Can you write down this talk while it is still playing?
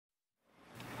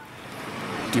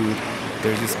Dude,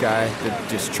 there's this guy that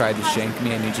just tried to shank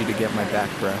me. I need you to get my back,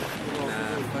 bro. Nah,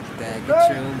 fuck that. Get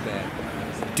your own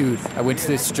back. Dude, I went to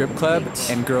this strip club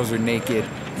and girls are naked.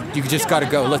 You just gotta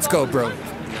go. Let's go, bro. Nah,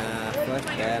 fuck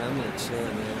that. I'm gonna chill,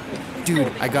 man.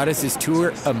 Dude, I got us this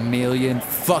tour $1 million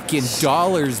fucking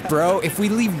dollars, bro. If we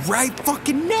leave right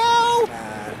fucking now.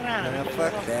 Nah,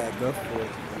 fuck that. Go for it.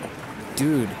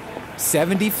 Dude,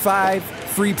 75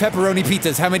 free pepperoni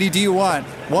pizzas. How many do you want?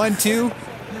 1, 2? Nah,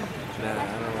 I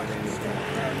don't want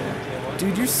anything.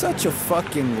 Dude, you're such a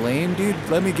fucking lame, dude.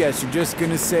 Let me guess, you're just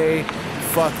gonna say,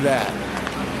 fuck that.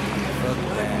 Fuck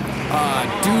that.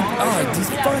 Dude, these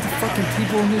fucking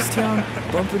people in this town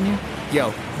bumping you.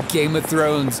 Yo, Game of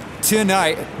Thrones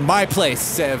tonight, my place,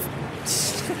 Sev.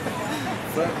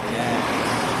 Fuck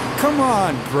that. Come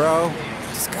on, bro.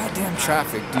 This goddamn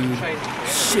traffic, dude.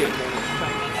 Shit.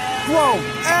 Whoa,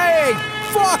 hey!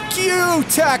 Fuck you,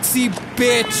 taxi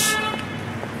bitch!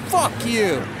 Fuck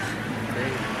you!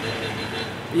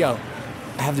 Yo,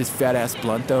 I have this fat ass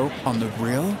blunt though, on the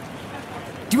real.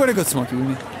 Do you wanna go smoke it with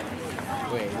me?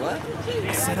 Wait, what?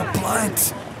 I said a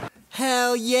blunt!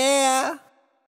 Hell yeah!